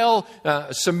Gentile.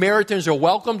 Samaritans are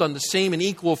welcomed on the same and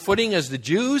equal footing as the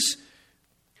Jews.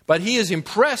 But he is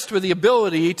impressed with the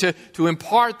ability to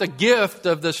impart the gift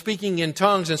of the speaking in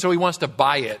tongues, and so he wants to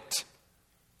buy it.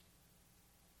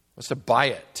 Wants to buy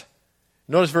it.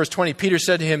 Notice verse 20. Peter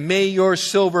said to him, may your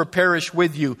silver perish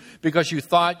with you, because you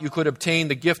thought you could obtain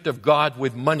the gift of God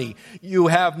with money. You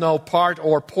have no part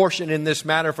or portion in this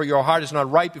matter, for your heart is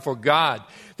not right before God.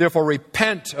 Therefore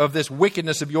repent of this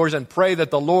wickedness of yours and pray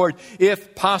that the Lord,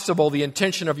 if possible, the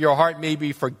intention of your heart may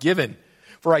be forgiven.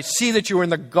 For I see that you are in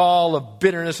the gall of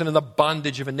bitterness and in the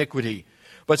bondage of iniquity.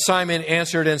 But Simon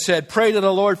answered and said, pray to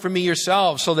the Lord for me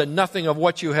yourselves, so that nothing of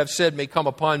what you have said may come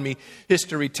upon me.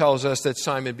 History tells us that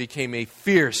Simon became a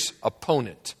fierce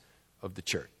opponent of the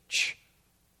church.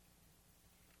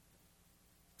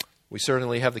 We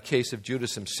certainly have the case of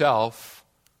Judas himself.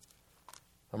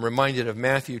 I'm reminded of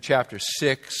Matthew chapter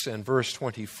 6 and verse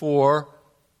 24,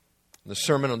 the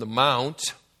Sermon on the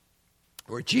Mount,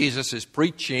 where Jesus is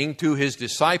preaching to his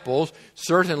disciples,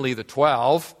 certainly the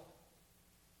 12,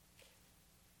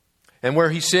 and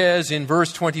where he says in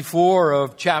verse 24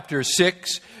 of chapter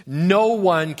 6, no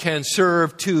one can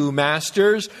serve two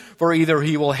masters, for either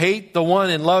he will hate the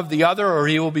one and love the other, or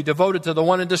he will be devoted to the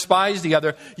one and despise the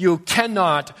other. You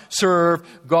cannot serve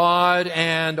God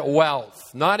and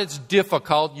wealth. Not it's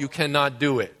difficult, you cannot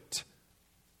do it.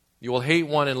 You will hate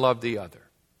one and love the other.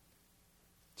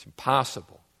 It's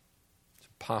impossible. It's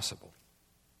impossible.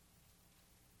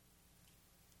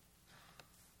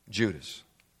 Judas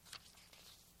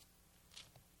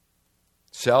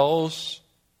sells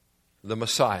the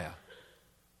Messiah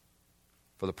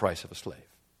for the price of a slave.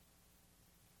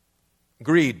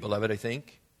 Greed, beloved, I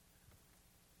think.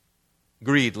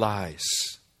 Greed lies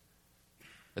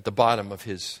at the bottom of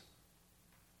his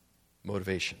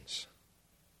motivations.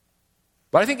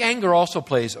 But I think anger also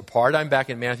plays a part. I'm back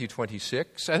in Matthew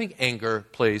 26. I think anger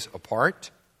plays a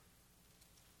part.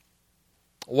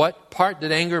 What part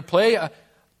did anger play?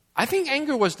 I think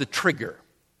anger was the trigger.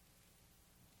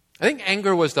 I think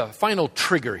anger was the final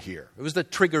trigger here. It was the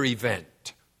trigger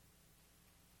event.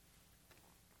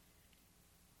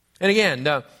 And again,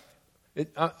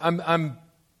 I'm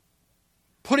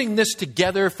putting this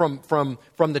together from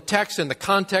the text and the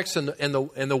context and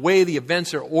the way the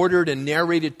events are ordered and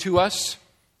narrated to us.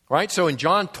 Right? So in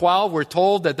John 12, we're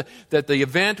told that the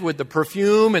event with the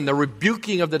perfume and the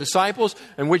rebuking of the disciples,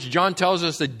 in which John tells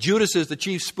us that Judas is the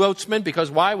chief spokesman. Because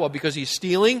why? Well, because he's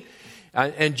stealing.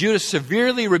 And Judas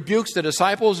severely rebukes the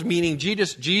disciples, meaning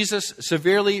Jesus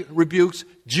severely rebukes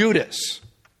Judas.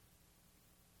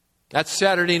 That's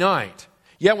Saturday night.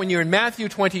 Yet when you're in Matthew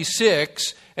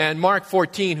 26 and Mark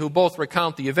 14, who both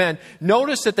recount the event,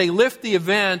 notice that they lift the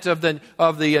event of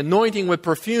the anointing with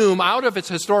perfume out of its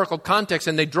historical context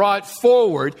and they draw it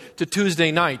forward to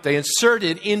Tuesday night. They insert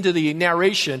it into the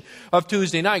narration of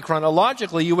Tuesday night.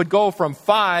 Chronologically, you would go from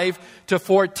 5 to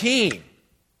 14.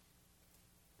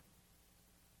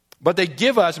 But they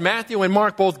give us, Matthew and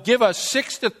Mark both give us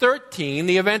 6 to 13,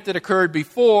 the event that occurred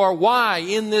before. Why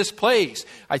in this place?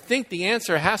 I think the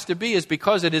answer has to be is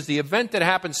because it is the event that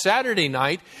happened Saturday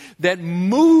night that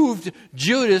moved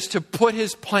Judas to put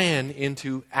his plan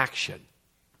into action.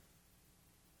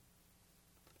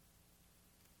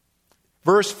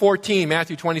 Verse 14,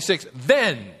 Matthew 26,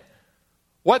 then.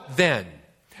 What then?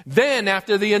 Then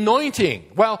after the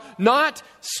anointing. Well, not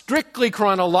strictly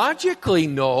chronologically,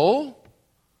 no.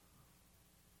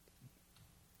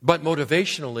 But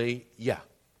motivationally, yeah.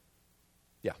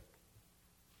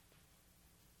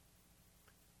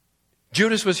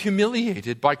 Judas was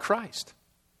humiliated by Christ.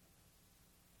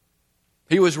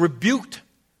 He was rebuked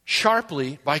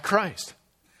sharply by Christ.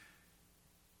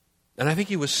 And I think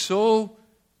he was so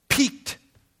piqued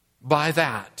by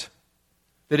that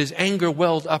his anger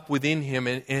welled up within him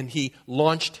and he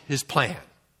launched his plan.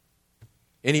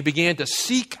 And he began to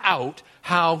seek out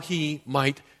how he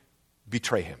might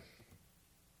betray him.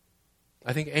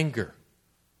 I think anger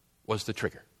was the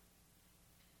trigger.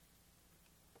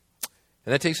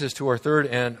 And that takes us to our third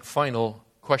and final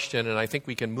question, and I think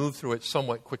we can move through it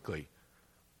somewhat quickly.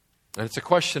 And it's a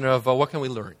question of what can we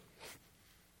learn?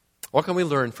 What can we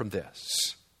learn from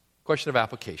this? Question of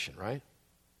application, right?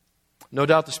 No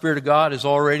doubt the Spirit of God has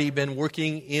already been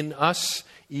working in us,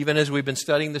 even as we've been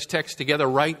studying this text together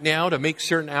right now, to make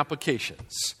certain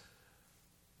applications.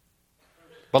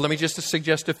 But let me just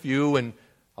suggest a few, and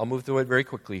I'll move through it very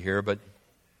quickly here, but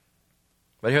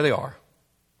here they are.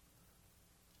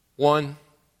 One,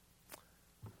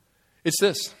 it's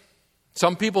this.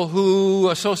 Some people who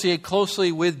associate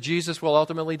closely with Jesus will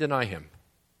ultimately deny him.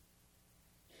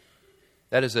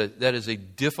 That is a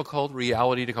difficult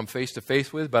reality to come face to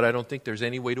face with, but I don't think there's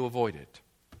any way to avoid it.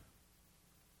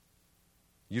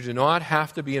 You do not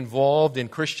have to be involved in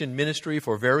Christian ministry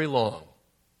for very long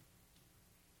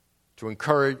to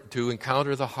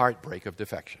encounter the heartbreak of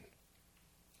defection.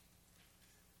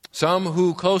 Some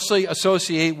who closely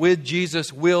associate with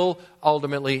Jesus will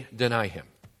ultimately deny him.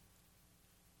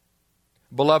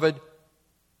 Beloved,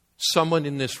 someone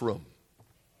in this room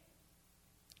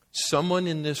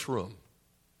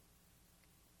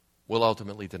will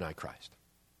ultimately deny Christ.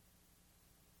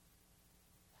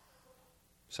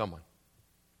 Someone.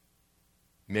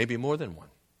 Maybe more than one.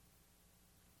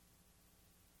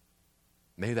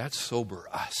 May that sober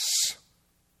us.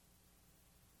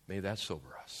 May that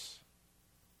sober us.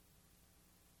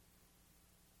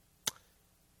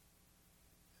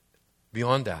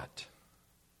 Beyond that,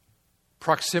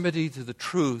 proximity to the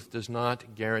truth does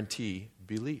not guarantee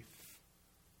belief.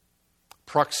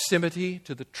 Proximity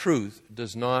to the truth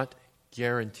does not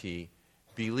guarantee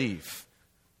belief.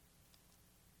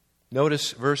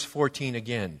 Notice verse 14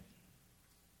 again.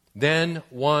 Then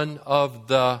one of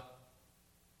the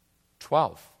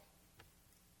 12.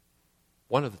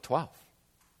 One of the 12.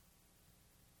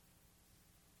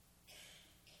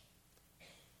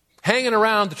 Hanging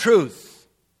around the truth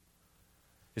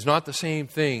is not the same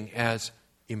thing as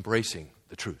embracing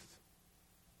the truth.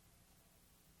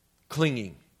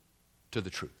 Clinging to the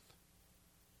truth.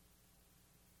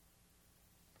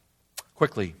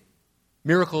 Quickly,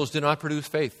 miracles do not produce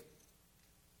faith.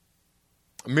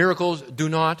 Miracles do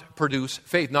not produce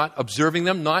faith. Not observing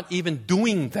them, not even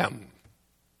doing them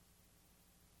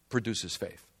produces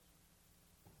faith.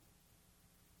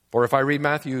 For if I read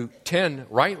Matthew 10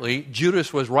 rightly,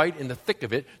 Judas was right in the thick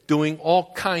of it, doing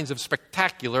all kinds of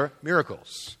spectacular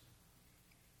miracles.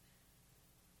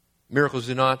 Miracles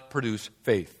do not produce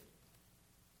faith.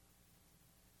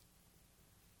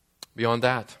 Beyond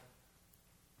that,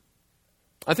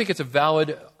 I think it's a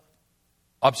valid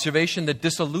observation that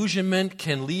disillusionment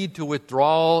can lead to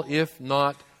withdrawal if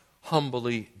not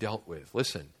humbly dealt with.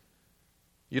 Listen,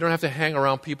 you don't have to hang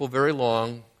around people very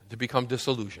long to become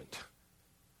disillusioned.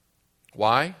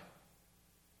 Why?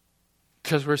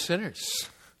 Because we're sinners.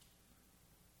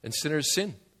 And sinners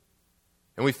sin.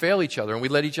 And we fail each other, and we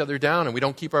let each other down, and we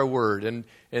don't keep our word, and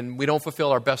we don't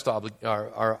fulfill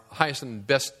our highest and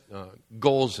best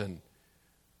goals, and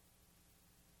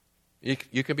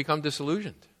you can become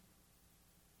disillusioned.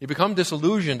 You become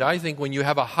disillusioned, I think, when you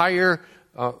have a higher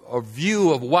a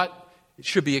view of what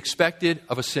should be expected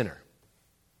of a sinner.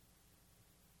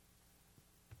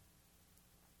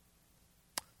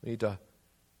 We need to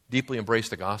deeply embrace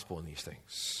the gospel in these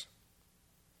things.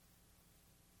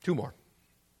 2 more.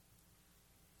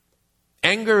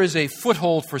 Anger is a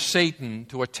foothold for Satan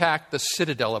to attack the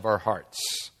citadel of our hearts.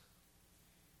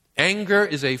 Anger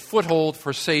is a foothold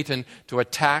for Satan to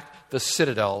attack the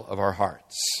citadel of our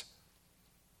hearts.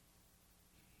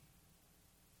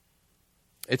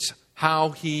 It's how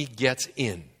he gets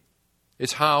in.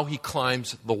 It's how he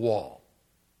climbs the wall.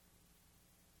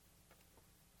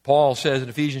 Paul says in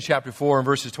Ephesians chapter 4 and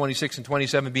verses 26 and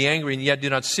 27, "Be angry and yet do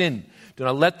not sin. Do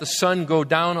not let the sun go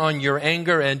down on your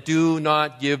anger, and do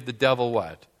not give the devil"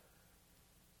 what?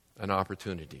 An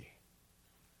opportunity.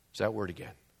 It's that word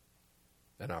again.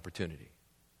 An opportunity.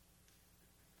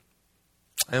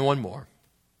 And one more.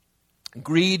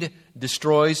 Greed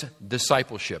destroys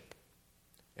discipleship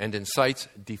and incites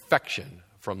defection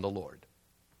from the Lord.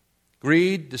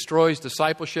 Greed destroys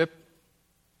discipleship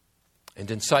and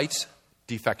incites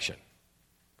defection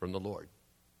from the Lord.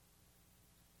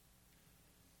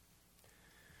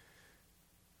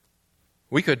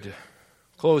 We could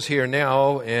close here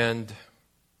now, and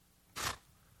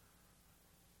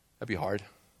that'd be hard.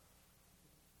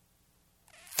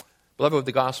 Beloved, of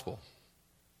the gospel.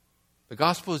 The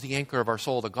gospel is the anchor of our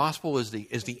soul. The gospel is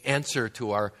the answer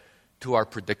to our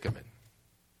predicament.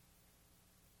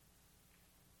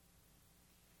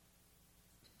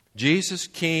 Jesus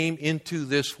came into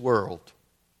this world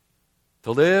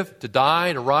to live, to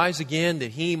die, to rise again,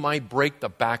 that he might break the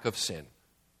back of sin.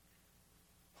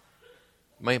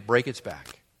 Might break its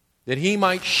back. That he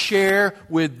might share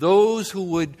with those who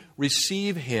would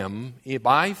receive him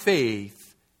by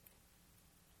faith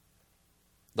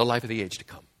the life of the age to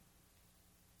come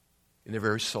in their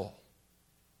very soul.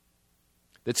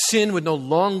 That sin would no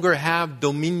longer have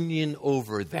dominion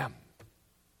over them.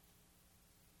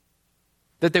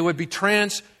 That they would be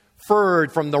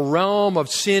transferred from the realm of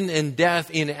sin and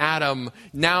death in Adam,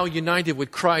 now united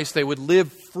with Christ. They would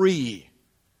live free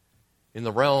in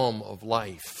the realm of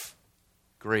life,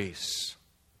 grace,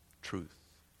 truth.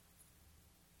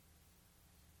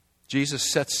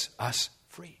 Jesus sets us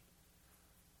free.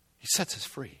 He sets us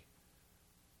free.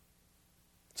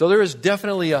 So there is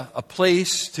definitely a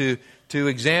place to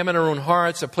examine our own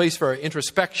hearts, a place for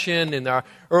introspection. In our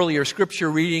earlier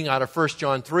scripture reading out of 1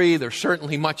 John 3, there's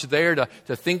certainly much there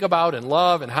to think about and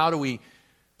love, and how do we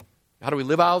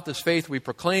live out this faith we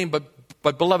proclaim.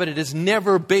 But beloved, it is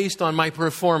never based on my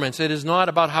performance. It is not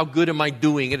about how good am I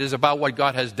doing. It is about what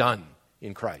God has done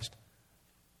in Christ.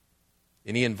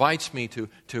 And he invites me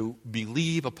to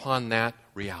believe upon that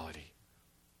reality.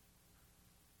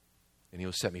 And he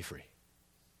will set me free.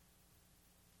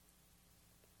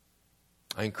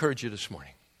 I encourage you this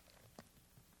morning.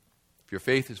 If your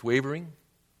faith is wavering,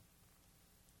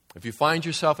 if you find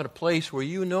yourself in a place where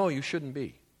you know you shouldn't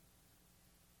be,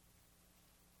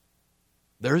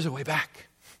 there is a way back.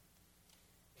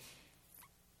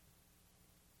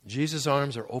 Jesus'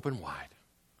 arms are open wide.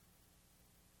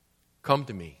 Come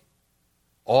to me.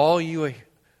 All you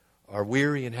are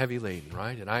weary and heavy laden,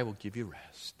 right? And I will give you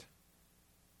rest.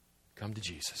 Come to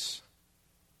Jesus.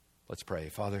 Let's pray.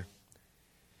 Father,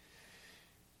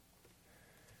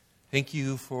 thank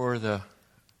you for the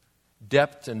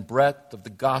depth and breadth of the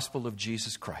gospel of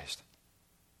Jesus Christ.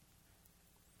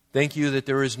 Thank you that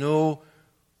there is no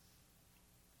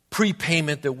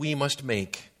prepayment that we must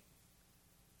make.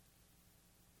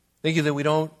 Thank you that we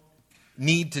don't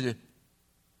need to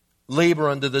labor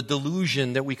under the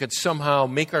delusion that we could somehow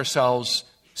make ourselves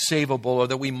savable, or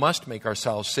that we must make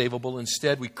ourselves savable.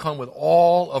 Instead, we come with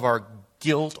all of our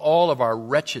guilt, all of our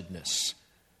wretchedness,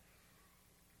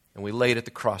 and we lay it at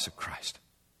the cross of Christ.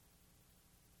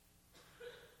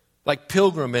 Like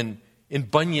Pilgrim in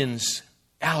Bunyan's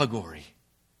allegory,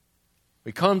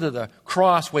 we come to the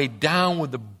cross weighed down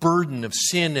with the burden of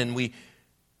sin, and we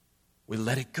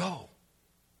let it go.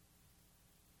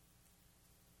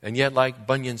 And yet, like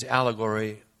Bunyan's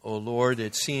allegory, oh Lord,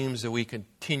 it seems that we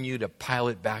continue to pile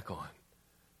it back on.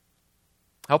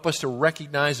 Help us to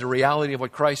recognize the reality of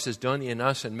what Christ has done in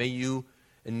us, and may you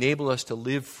enable us to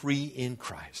live free in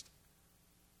Christ.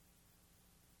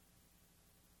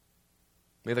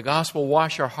 May the gospel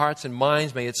wash our hearts and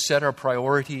minds. May it set our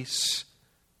priorities.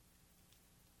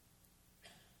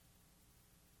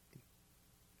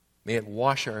 May it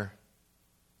wash and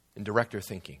direct our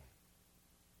thinking.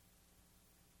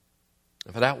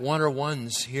 And for that one or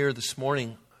ones here this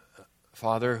morning,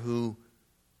 Father, who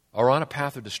are on a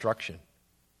path of destruction.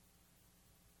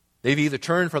 They've either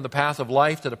turned from the path of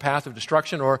life to the path of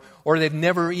destruction, or they've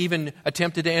never even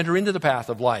attempted to enter into the path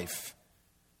of life.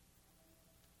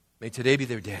 May today be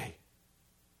their day.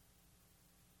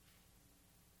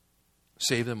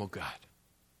 Save them, O God.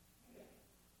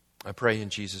 I pray in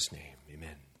Jesus' name.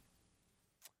 Amen.